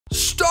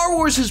Star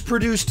Wars has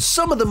produced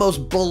some of the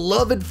most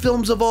beloved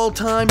films of all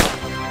time,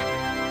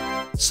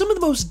 some of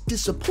the most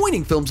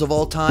disappointing films of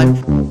all time,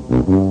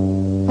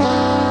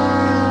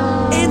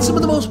 and some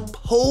of the most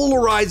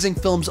polarizing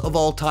films of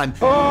all time.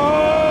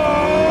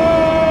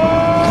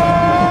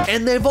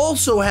 And they've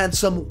also had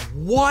some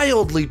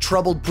wildly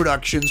troubled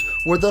productions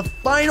where the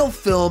final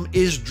film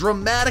is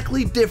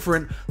dramatically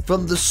different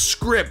from the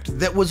script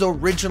that was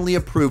originally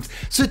approved.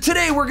 So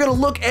today we're going to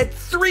look at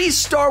 3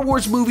 Star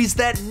Wars movies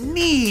that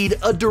need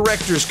a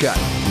director's cut.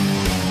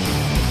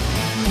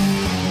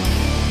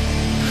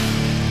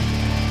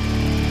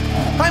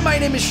 Hi, my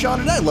name is Sean,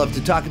 and I love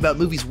to talk about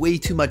movies way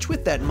too much.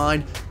 With that in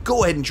mind,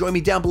 go ahead and join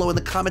me down below in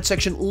the comment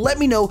section. Let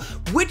me know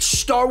which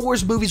Star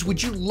Wars movies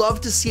would you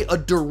love to see a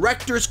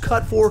director's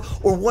cut for,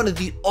 or one of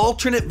the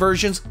alternate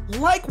versions.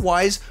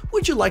 Likewise,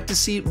 would you like to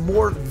see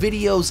more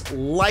videos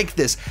like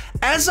this?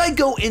 As I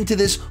go into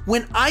this,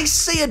 when I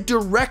say a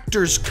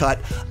director's cut,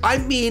 I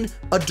mean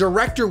a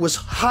director was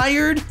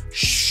hired,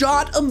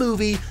 shot a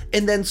movie,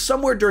 and then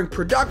somewhere during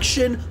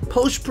production,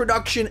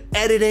 post-production,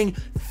 editing,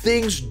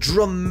 things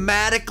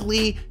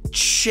dramatically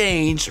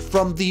changed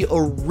from the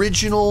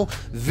original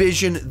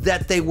vision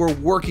that they were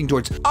working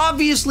towards.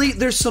 Obviously,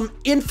 there's some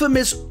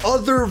infamous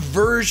other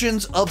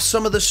versions of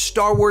some of the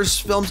Star Wars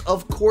films.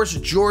 Of course,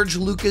 George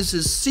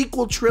Lucas's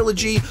sequel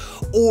trilogy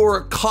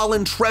or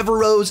Colin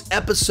Trevorrow's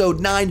Episode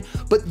 9,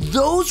 but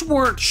those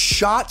weren't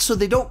shot, so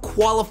they don't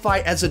qualify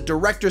as a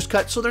director's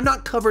cut, so they're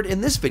not covered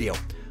in this video.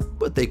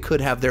 But they could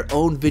have their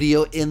own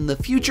video in the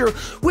future.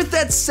 With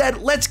that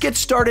said, let's get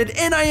started,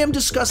 and I am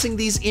discussing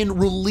these in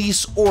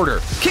release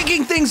order.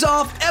 Kicking things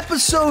off,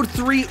 Episode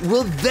 3,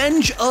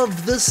 Revenge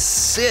of the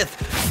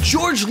Sith.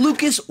 George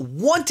Lucas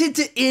wanted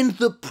to end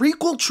the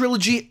prequel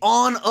trilogy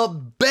on a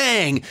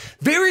bang.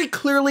 Very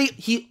clearly,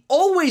 he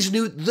always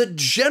knew the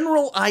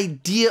general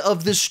idea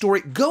of this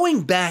story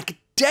going back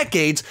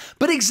decades,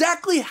 but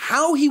exactly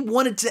how he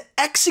wanted to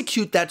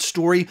execute that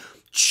story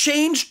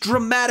changed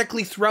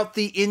dramatically throughout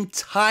the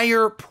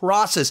entire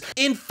process.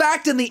 In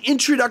fact, in the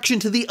introduction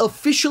to the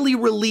officially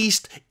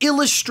released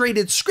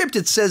illustrated script,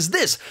 it says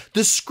this: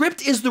 the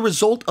script is the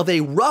result of a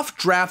rough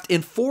draft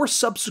and 4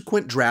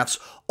 subsequent drafts,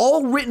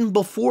 all written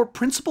before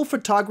principal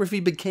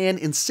photography began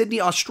in Sydney,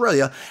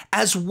 Australia,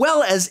 as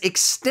well as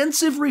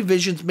extensive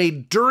revisions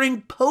made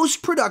during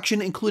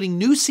post-production, including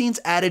new scenes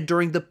added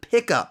during the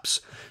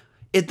pickups.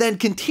 It then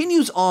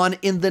continues on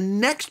in the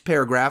next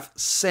paragraph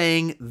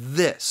saying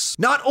this: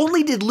 not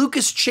only did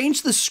Lucas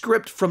change the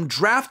script from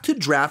draft to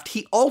draft,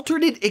 he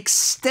altered it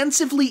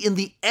extensively in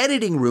the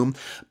editing room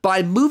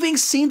by moving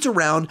scenes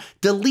around,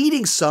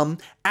 deleting some,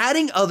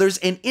 adding others,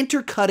 and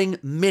intercutting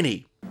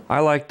many. I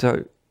like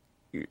to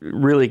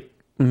really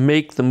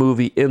make the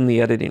movie in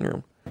the editing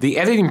room. The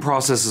editing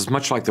process is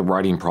much like the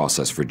writing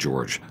process for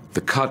George.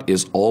 The cut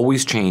is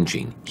always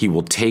changing. He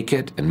will take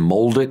it and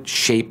mold it,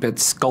 shape it,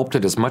 sculpt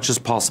it as much as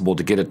possible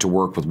to get it to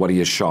work with what he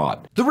has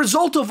shot. The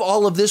result of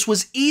all of this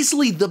was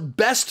easily the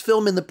best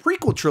film in the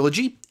prequel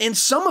trilogy, and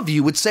some of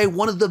you would say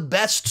one of the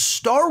best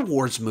Star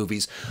Wars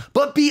movies.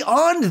 But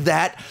beyond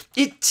that,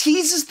 it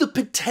teases the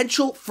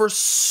potential for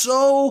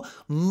so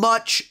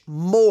much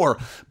more.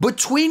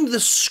 Between the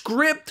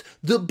script,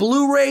 the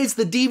Blu-rays,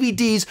 the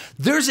DVDs,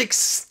 there's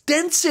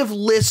extensive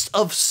lists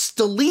of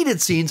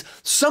deleted scenes,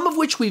 some of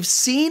which we've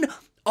seen,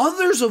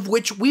 others of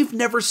which we've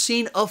never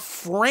seen a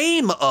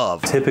frame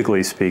of.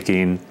 Typically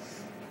speaking,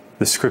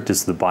 the script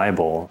is the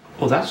Bible.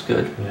 Well, that's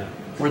good. Yeah.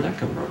 Where'd that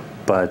come from?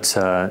 But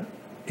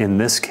in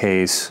this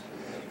case,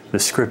 the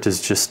script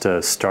is just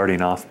a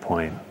starting off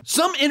point.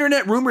 Some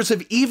internet rumors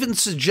have even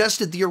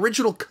suggested the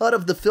original cut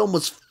of the film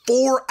was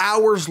 4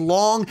 hours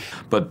long.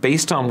 But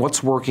based on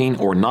what's working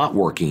or not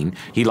working,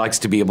 he likes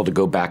to be able to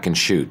go back and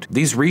shoot.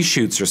 These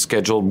reshoots are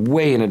scheduled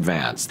way in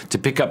advance to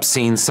pick up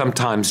scenes,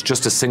 sometimes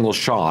just a single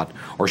shot,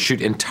 or shoot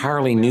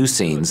entirely new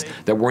scenes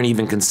that weren't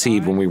even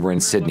conceived when we were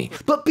in Sydney.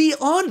 But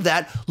beyond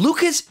that,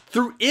 Lucas,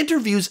 through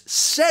interviews,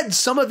 said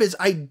some of his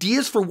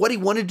ideas for what he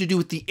wanted to do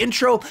with the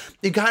intro,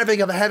 and kind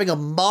of having a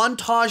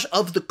montage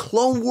of the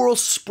Clone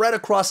Wars spread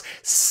across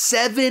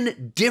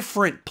 7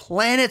 different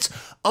planets.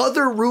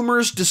 Other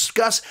rumors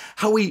discuss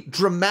how he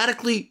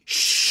dramatically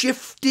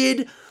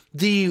shifted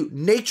the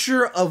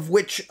nature of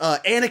which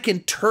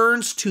Anakin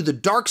turns to the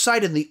dark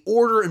side and the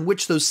order in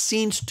which those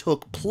scenes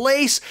took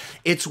place.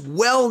 It's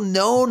well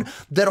known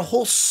that a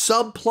whole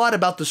subplot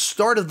about the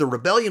start of the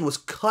rebellion was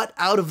cut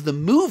out of the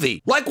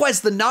movie.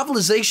 Likewise, the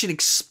novelization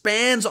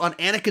expands on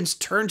Anakin's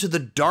turn to the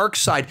dark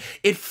side.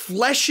 It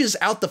fleshes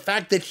out the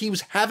fact that he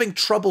was having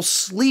trouble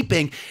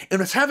sleeping and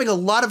was having a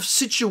lot of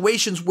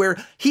situations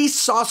where he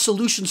saw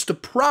solutions to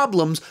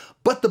problems,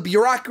 but the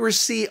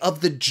bureaucracy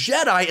of the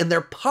Jedi and their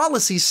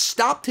policies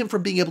stopped him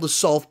from being able to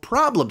solve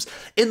problems.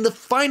 In the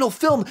final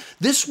film,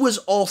 this was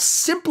all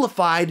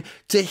simplified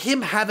to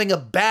him having a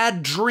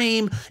bad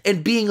dream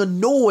and being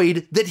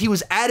annoyed that he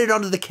was added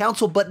onto the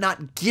council but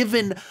not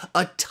given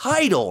a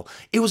title.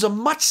 It was a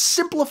much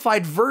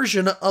simplified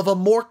version of a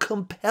more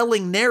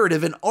compelling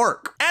narrative and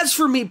arc. As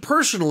for me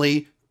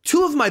personally,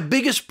 Two of my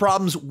biggest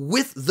problems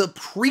with the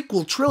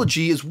prequel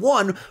trilogy is,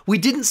 one, we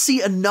didn't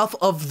see enough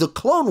of the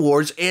Clone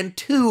Wars, and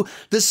two,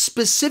 the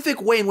specific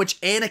way in which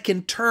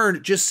Anakin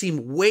turned just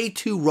seemed way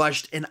too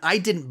rushed, and I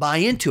didn't buy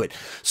into it.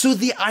 So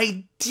the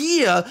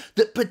idea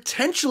that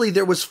potentially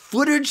there was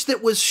footage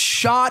that was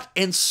shot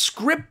and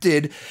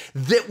scripted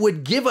that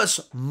would give us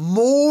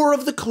more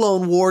of the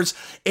Clone Wars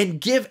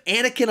and give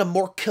Anakin a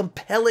more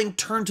compelling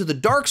turn to the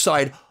dark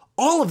side,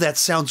 all of that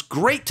sounds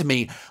great to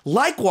me.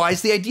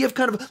 Likewise, the idea of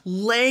kind of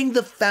laying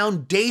the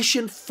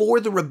foundation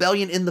for the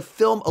rebellion in the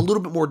film a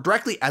little bit more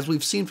directly, as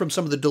we've seen from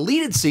some of the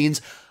deleted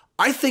scenes,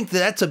 I think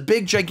that's a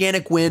big,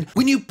 gigantic win.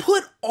 When you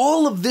put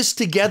all of this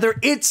together,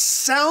 it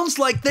sounds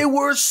like they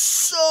were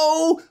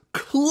so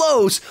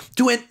close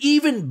to an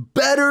even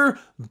better,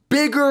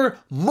 bigger,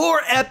 more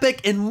epic,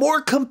 and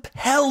more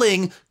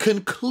compelling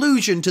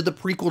conclusion to the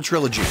prequel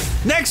trilogy.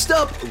 Next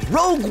up,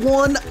 Rogue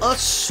One, a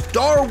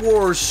Star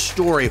Wars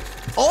story.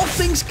 All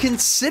things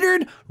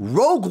considered,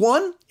 Rogue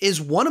One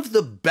is one of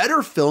the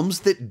better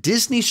films that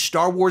Disney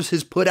Star Wars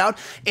has put out,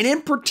 and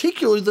in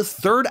particular, the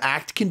third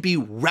act can be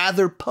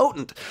rather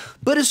potent.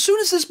 But as soon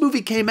as this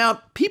movie came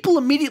out, people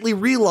immediately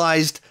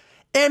realized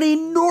an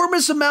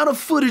enormous amount of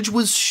footage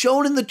was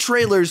shown in the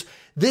trailers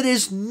that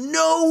is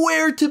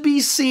nowhere to be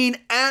seen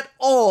at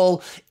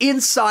all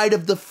inside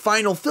of the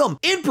final film.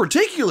 In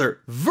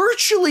particular,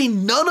 virtually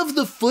none of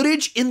the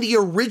footage in the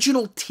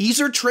original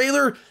teaser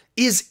trailer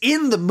is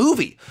in the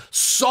movie.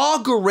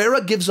 Saw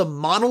Gerrera gives a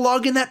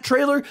monologue in that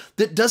trailer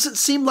that doesn't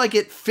seem like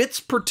it fits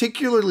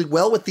particularly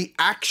well with the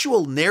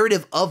actual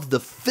narrative of the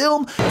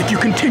film. If you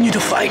continue to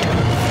fight,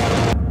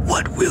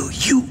 what will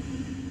you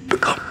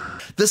become?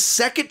 The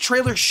second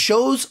trailer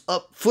shows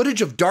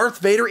footage of Darth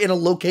Vader in a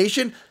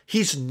location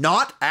he's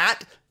not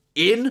at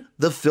in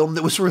the film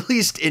that was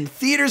released in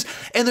theaters,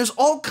 and there's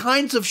all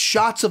kinds of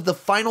shots of the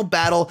final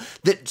battle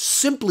that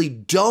simply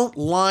don't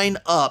line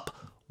up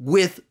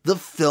with the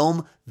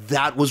film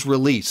that was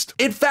released.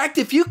 In fact,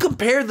 if you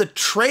compare the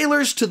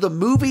trailers to the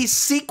movie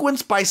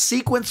sequence by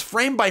sequence,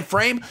 frame by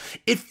frame,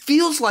 it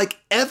feels like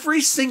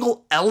every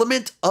single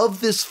element of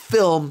this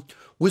film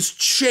was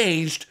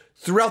changed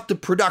throughout the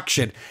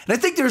production. And I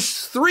think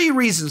there's three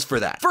reasons for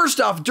that.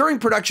 First off, during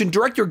production,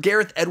 director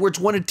Gareth Edwards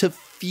wanted to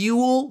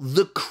fuel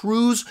the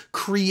crew's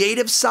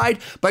creative side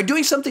by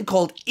doing something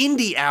called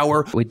Indie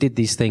Hour. We did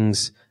these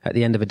things at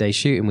the end of a day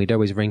shooting. We'd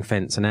always ring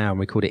fence an hour and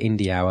we called it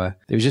Indie Hour.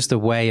 It was just a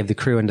way of the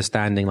crew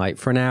understanding, like,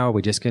 for an hour,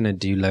 we're just going to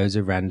do loads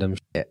of random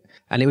shit.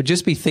 And it would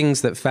just be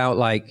things that felt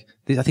like,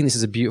 I think this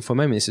is a beautiful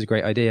moment. This is a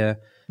great idea.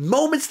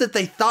 Moments that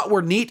they thought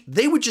were neat,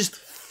 they would just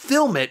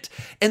film it,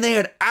 and they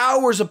had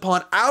hours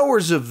upon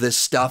hours of this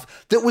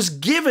stuff that was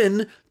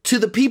given to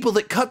the people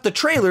that cut the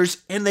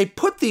trailers, and they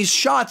put these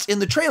shots in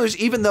the trailers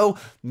even though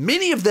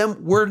many of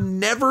them were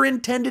never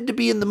intended to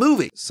be in the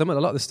movie. A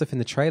lot of the stuff in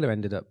the trailer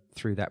ended up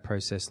through that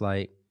process,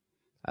 like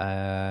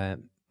I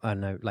don't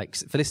know, like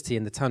Felicity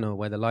in the tunnel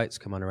where the lights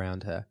come on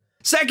around her.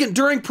 Second,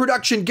 during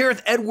production,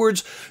 Gareth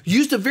Edwards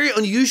used a very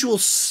unusual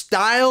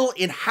style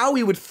in how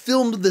he would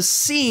film the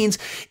scenes,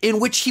 in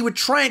which he would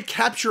try and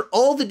capture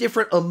all the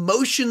different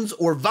emotions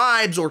or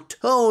vibes or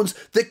tones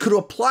that could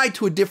apply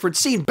to a different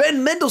scene.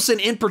 Ben Mendelsohn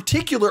in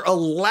particular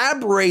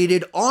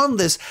elaborated on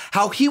this,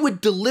 how he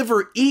would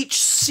deliver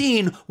each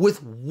scene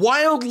with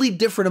wildly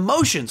different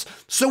emotions.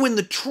 So in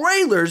the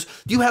trailers,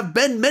 you have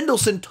Ben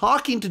Mendelsohn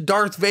talking to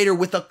Darth Vader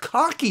with a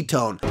cocky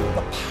tone.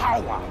 The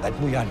power that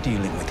we are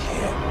dealing with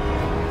here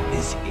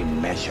is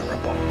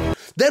immeasurable.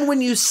 Then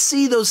when you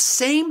see those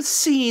same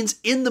scenes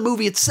in the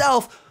movie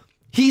itself,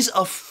 he's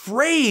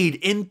afraid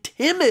and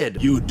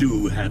timid. You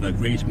do have a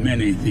great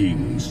many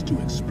things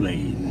to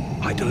explain.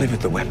 I delivered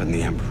the weapon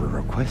the Emperor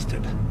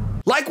requested.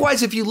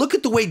 Likewise, if you look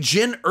at the way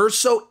Jyn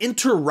Erso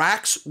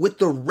interacts with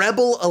the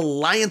Rebel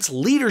Alliance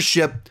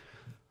leadership,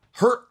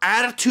 her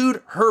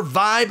attitude, her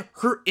vibe,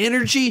 her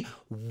energy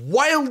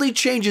wildly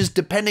changes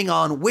depending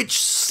on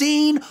which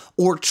scene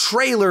or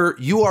trailer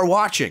you are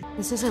watching.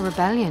 This is a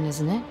rebellion,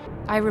 isn't it?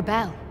 I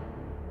rebel.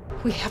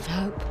 We have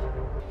hope.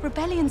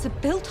 Rebellions are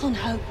built on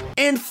hope.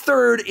 And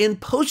third, in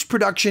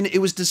post-production, it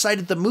was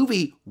decided the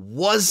movie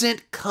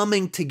wasn't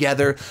coming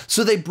together,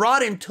 so they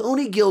brought in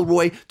Tony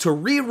Gilroy to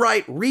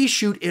rewrite,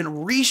 reshoot,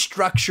 and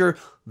restructure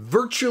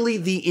virtually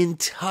the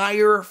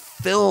entire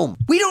film.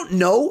 We don't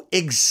know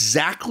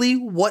exactly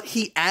what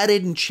he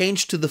added and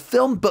changed to the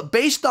film, but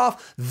based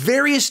off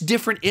various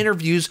different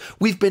interviews,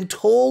 we've been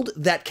told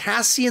that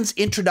Cassian's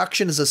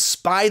introduction as a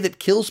spy that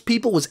kills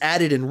people was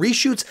added in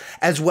reshoots,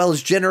 as well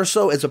as Jyn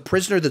Erso as a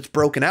prisoner that's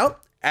broken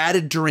out,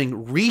 added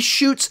during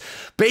reshoots.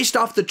 Based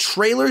off the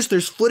trailers,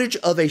 there's footage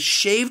of a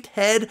shaved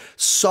head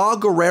Saw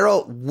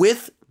Gerrera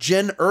with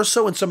Jyn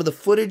Erso and some of the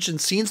footage and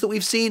scenes that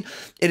we've seen,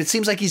 and it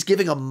seems like he's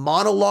giving a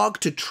monologue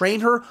to train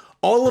her.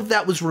 All of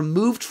that was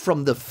removed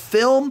from the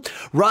film.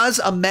 Raz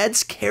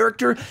Ahmed's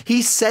character,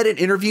 he said in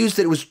interviews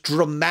that it was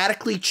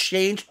dramatically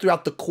changed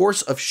throughout the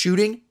course of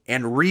shooting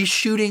and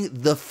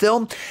reshooting the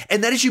film.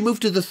 And then as you move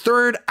to the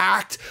third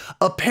act,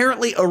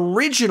 apparently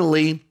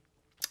originally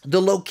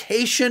the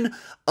location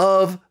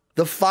of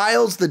The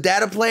files, the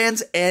data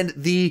plans, and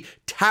the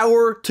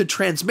tower to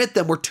transmit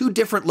them were two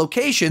different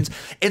locations.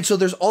 And so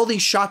there's all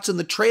these shots in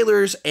the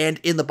trailers and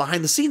in the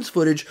behind the scenes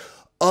footage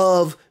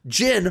of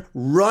Jin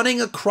running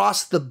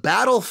across the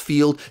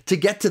battlefield to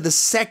get to the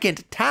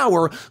second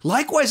tower.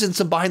 Likewise, in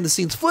some behind the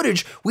scenes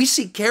footage, we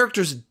see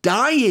characters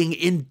dying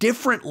in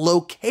different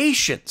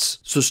locations.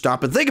 So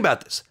stop and think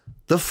about this.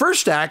 The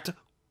first act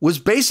was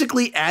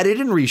basically added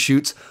in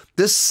reshoots.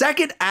 The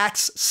second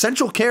act's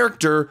central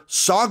character,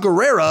 Saw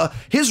Gerrera,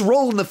 his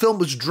role in the film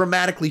was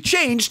dramatically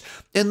changed,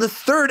 and the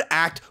third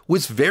act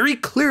was very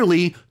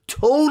clearly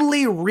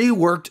totally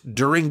reworked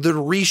during the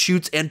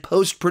reshoots and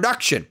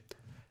post-production.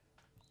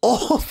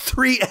 All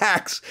three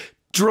acts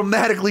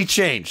dramatically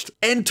changed.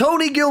 And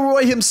Tony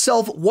Gilroy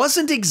himself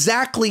wasn't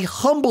exactly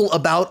humble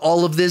about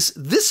all of this.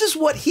 This is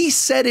what he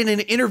said in an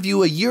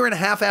interview a year and a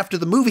half after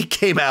the movie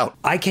came out.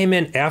 I came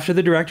in after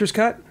the director's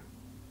cut.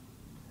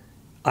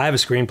 I have a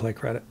screenplay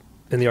credit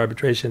in the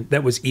arbitration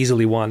that was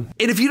easily won.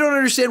 And if you don't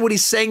understand what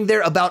he's saying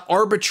there about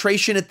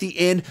arbitration at the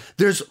end,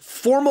 there's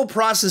formal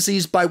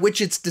processes by which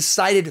it's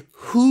decided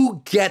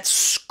who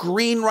gets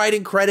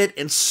screenwriting credit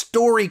and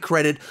story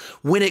credit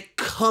when it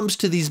comes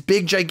to these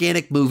big,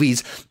 gigantic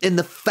movies. And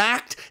the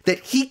fact that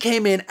he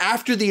came in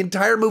after the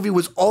entire movie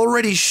was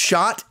already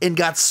shot and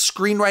got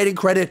screenwriting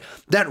credit,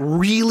 that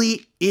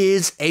really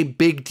is a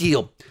big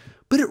deal.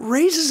 But it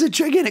raises a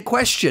gigantic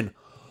question.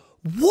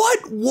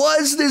 What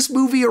was this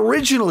movie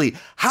originally?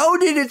 How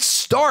did it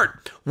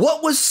start?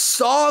 What was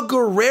Saw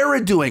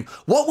Gerrera doing?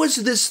 What was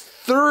this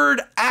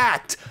third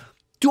act?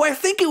 Do I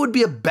think it would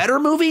be a better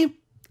movie?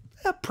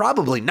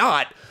 Probably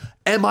not.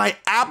 Am I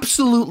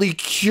absolutely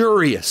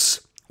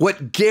curious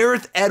what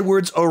Gareth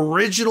Edwards'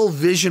 original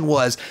vision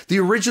was, the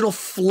original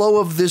flow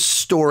of this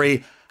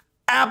story?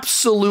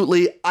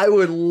 Absolutely, I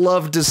would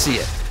love to see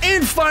it.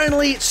 And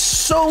finally,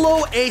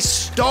 Solo, a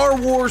Star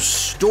Wars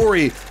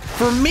story.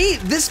 For me,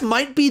 this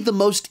might be the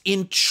most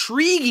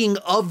intriguing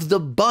of the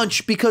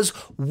bunch because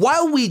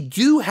while we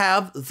do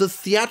have the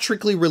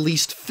theatrically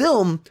released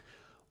film,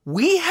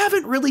 we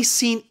haven't really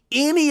seen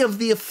any of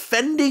the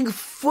offending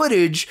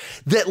footage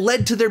that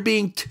led to there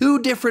being two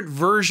different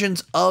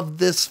versions of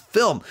this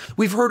film.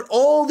 We've heard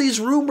all these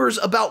rumors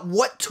about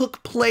what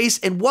took place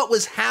and what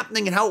was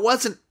happening and how it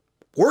wasn't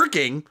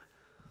working,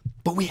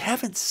 but we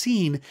haven't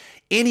seen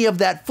any of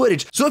that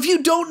footage. So if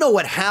you don't know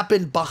what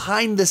happened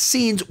behind the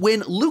scenes,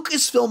 when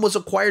Lucasfilm was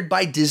acquired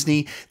by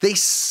Disney, they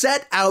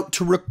set out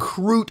to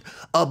recruit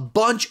a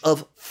bunch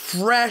of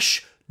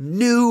fresh,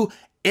 new,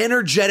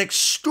 energetic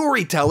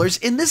storytellers,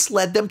 and this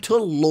led them to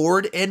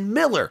Lord and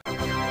Miller.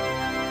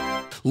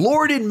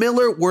 Lord and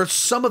Miller were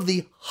some of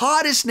the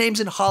hottest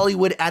names in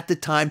Hollywood at the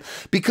time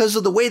because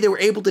of the way they were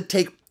able to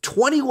take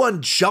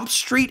 21 Jump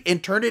Street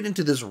and turn it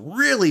into this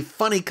really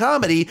funny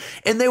comedy,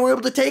 and they were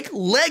able to take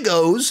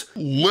Legos.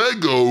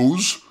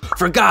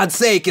 For God's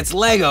sake, it's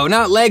Lego,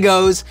 not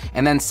Legos,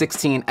 and then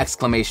 16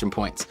 exclamation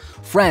points.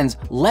 Friends,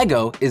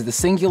 Lego is the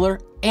singular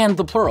and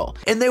the plural.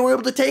 And they were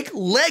able to take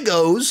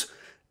Legos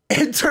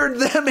and turned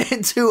them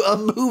into a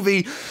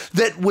movie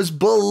that was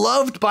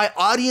beloved by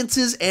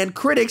audiences and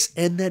critics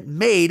and that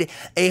made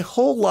a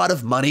whole lot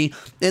of money.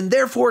 And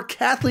therefore,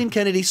 Kathleen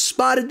Kennedy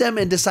spotted them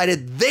and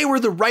decided they were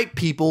the right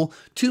people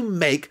to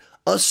make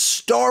a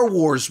Star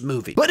Wars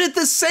movie. But at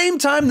the same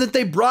time that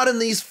they brought in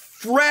these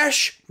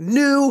fresh,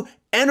 new,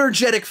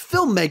 energetic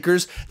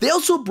filmmakers, they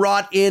also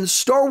brought in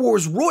Star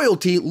Wars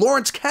royalty,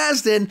 Lawrence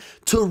Kasdan,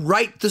 to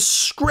write the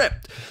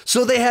script.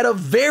 So they had a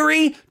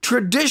very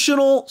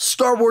traditional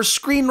Star Wars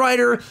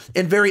screenwriter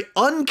and very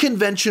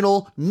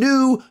unconventional,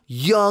 new,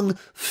 young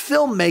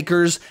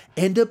filmmakers,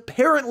 and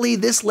apparently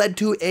this led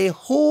to a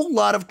whole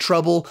lot of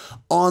trouble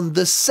on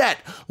the set.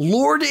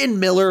 Lord and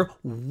Miller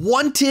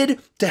wanted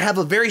to have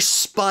a very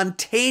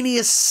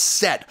spontaneous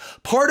set.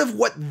 Part of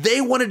what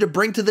they wanted to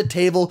bring to the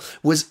table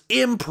was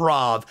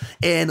improv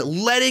and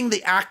letting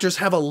the actors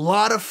have a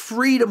lot of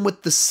freedom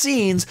with the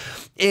scenes.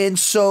 And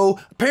so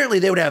apparently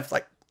they would have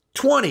like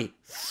 20,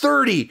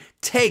 30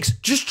 takes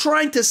just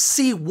trying to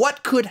see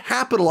what could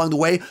happen along the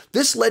way.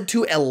 This led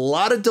to a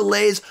lot of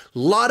delays, a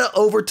lot of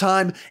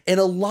overtime, and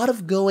a lot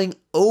of going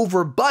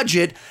over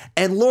budget.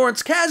 And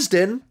Lawrence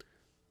Kasdan,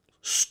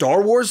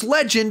 Star Wars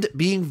legend,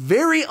 being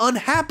very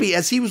unhappy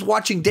as he was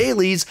watching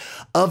dailies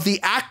of the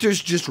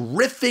actors just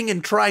riffing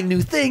and trying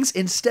new things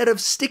instead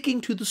of sticking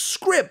to the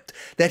script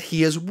that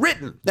he has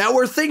written. Now,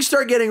 where things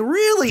start getting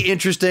really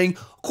interesting,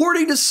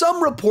 according to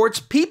some reports,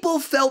 people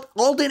felt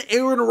Alden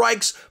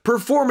Ehrenreich's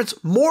performance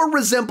more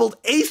resembled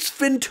Ace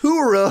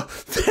Ventura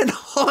than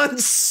Han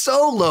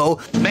Solo.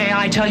 May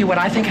I tell you what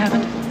I think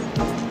happened?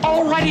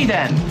 Alrighty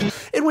then.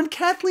 And when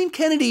Kathleen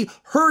Kennedy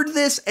heard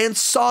this and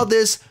saw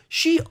this,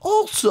 she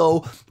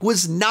also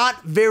was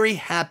not very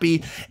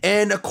happy.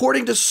 And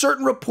according to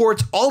certain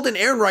reports, Alden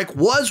Ehrenreich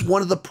was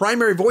one of the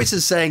primary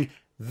voices saying,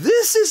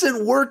 "This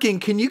isn't working.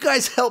 Can you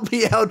guys help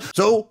me out?"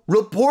 So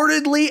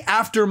reportedly,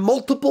 after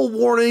multiple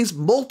warnings,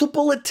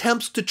 multiple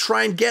attempts to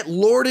try and get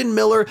Lord and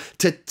Miller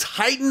to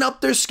tighten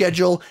up their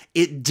schedule,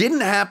 it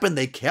didn't happen.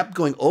 They kept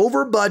going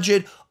over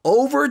budget,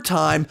 over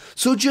time.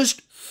 So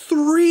just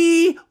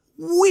 3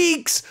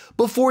 weeks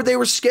before they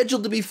were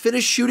scheduled to be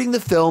finished shooting the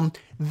film,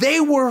 they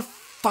were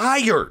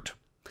fired.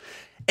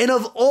 And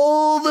of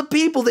all the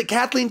people that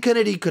Kathleen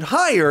Kennedy could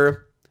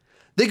hire,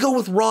 they go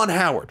with Ron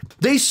Howard.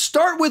 They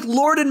start with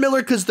Lord and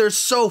Miller because they're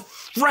so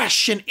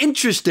fresh and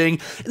interesting,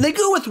 and they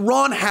go with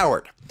Ron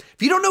Howard.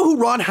 If you don't know who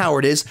Ron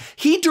Howard is,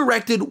 he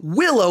directed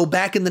Willow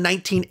back in the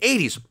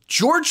 1980s.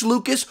 George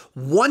Lucas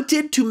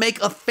wanted to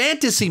make a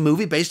fantasy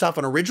movie based off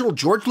an original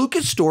George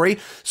Lucas story,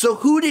 so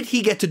who did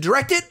he get to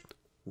direct it?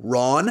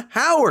 Ron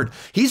Howard.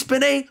 He's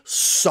been a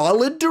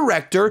solid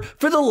director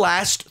for the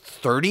last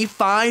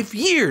 35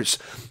 years.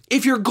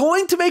 If you're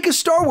going to make a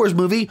Star Wars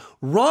movie,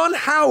 Ron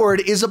Howard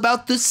is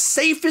about the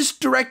safest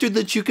director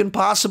that you can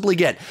possibly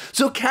get.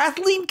 So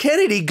Kathleen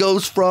Kennedy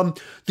goes from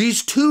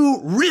these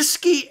two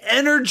risky,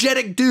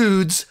 energetic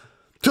dudes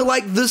to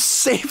like the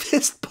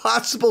safest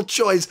possible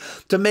choice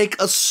to make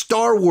a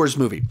Star Wars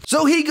movie.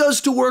 So he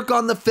goes to work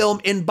on the film,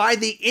 and by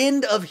the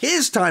end of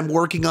his time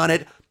working on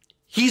it,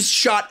 he's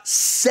shot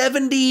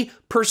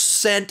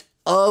 70%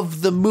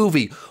 of the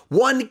movie.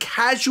 One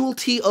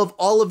casualty of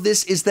all of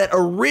this is that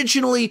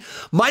originally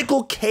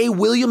Michael K.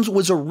 Williams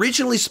was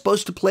originally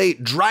supposed to play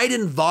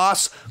Dryden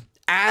Voss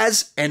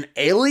as an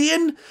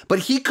alien, but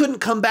he couldn't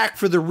come back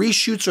for the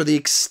reshoots or the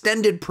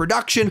extended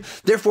production.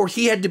 Therefore,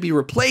 he had to be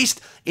replaced,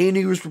 and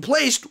he was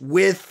replaced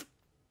with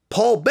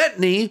Paul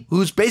Bettany,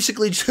 who's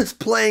basically just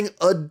playing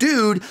a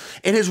dude,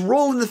 and his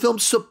role in the film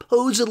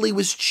supposedly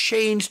was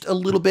changed a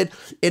little bit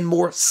and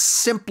more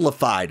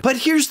simplified. But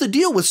here's the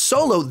deal with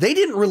Solo. They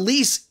didn't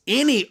release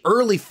any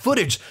early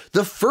footage.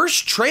 The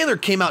first trailer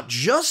came out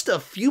just a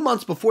few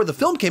months before the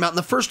film came out, and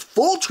the first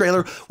full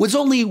trailer was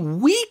only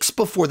weeks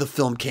before the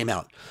film came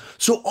out.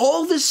 So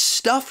all this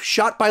stuff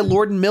shot by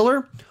Lord and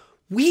Miller,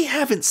 we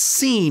haven't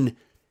seen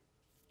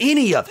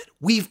any of it.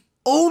 We've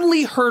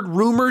only heard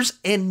rumors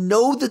and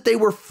know that they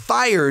were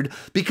fired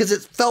because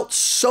it felt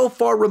so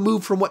far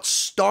removed from what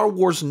Star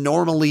Wars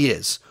normally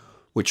is,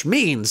 which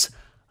means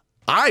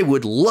I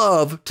would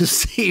love to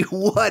see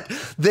what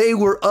they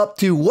were up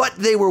to, what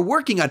they were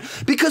working on,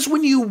 because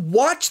when you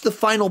watch the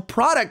final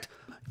product,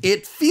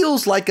 it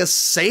feels like a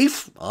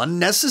safe,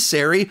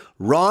 unnecessary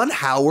Ron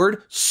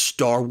Howard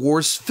Star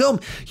Wars film.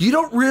 You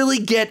don't really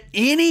get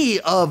any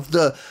of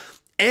the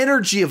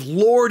energy of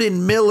Lord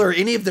and Miller,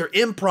 any of their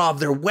improv,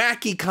 their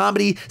wacky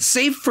comedy,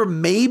 save for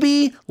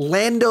maybe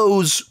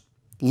Lando's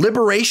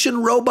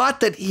liberation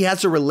robot that he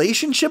has a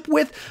relationship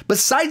with.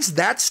 Besides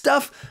that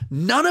stuff,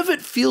 none of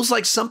it feels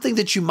like something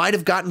that you might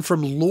have gotten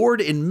from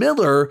Lord and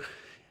Miller,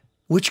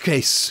 which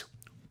case,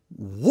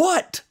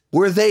 what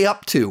were they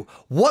up to?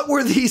 What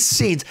were these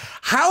scenes?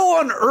 How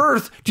on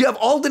earth do you have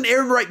Alden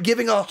Ehrenreich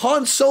giving a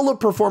Han Solo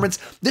performance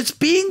that's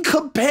being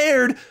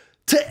compared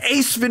to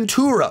Ace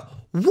Ventura?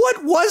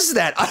 What was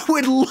that? I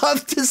would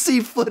love to see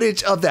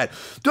footage of that.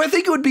 Do I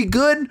think it would be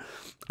good?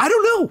 I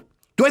don't know.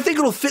 Do I think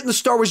it'll fit in the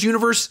Star Wars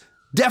universe?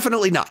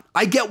 Definitely not.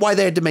 I get why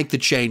they had to make the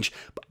change.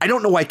 But I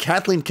don't know why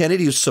Kathleen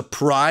Kennedy was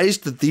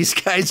surprised that these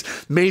guys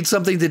made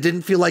something that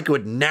didn't feel like it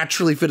would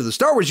naturally fit in the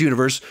Star Wars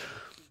universe.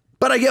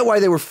 But I get why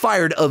they were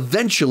fired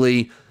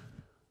eventually.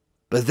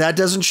 But that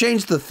doesn't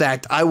change the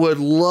fact I would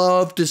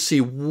love to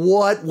see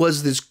what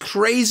was this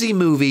crazy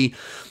movie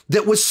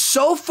that was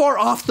so far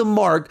off the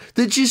mark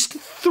that just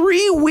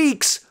 3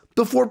 weeks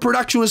before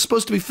production was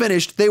supposed to be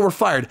finished, they were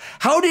fired.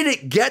 How did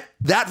it get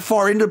that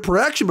far into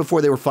production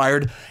before they were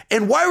fired?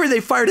 And why were they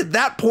fired at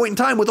that point in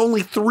time with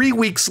only 3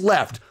 weeks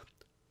left?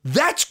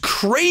 That's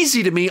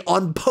crazy to me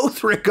on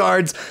both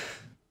regards.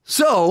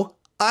 So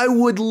I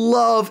would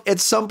love at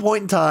some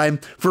point in time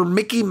for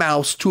Mickey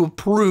Mouse to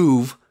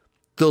approve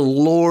the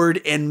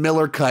Lord and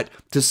Miller cut,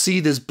 to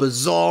see this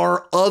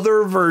bizarre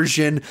other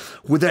version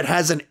that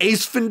has an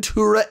Ace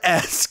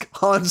Ventura-esque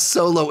Han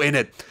Solo in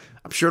it.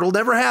 I'm sure it'll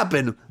never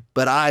happen,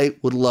 but I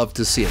would love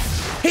to see it.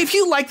 Hey, if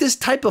you like this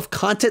type of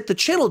content, the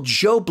channel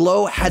Joe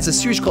Blow has a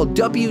series called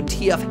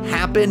WTF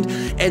Happened,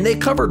 and they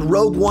covered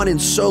Rogue One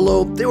and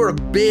Solo. They were a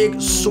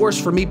big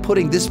source for me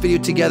putting this video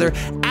together.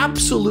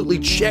 Absolutely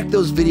check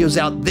those videos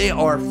out. They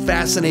are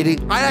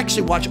fascinating. I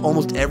actually watch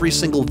almost every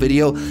single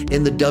video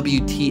in the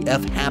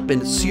WTF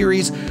Happened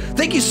series.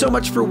 Thank you so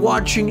much for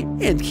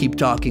watching, and keep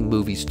talking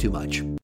movies too much.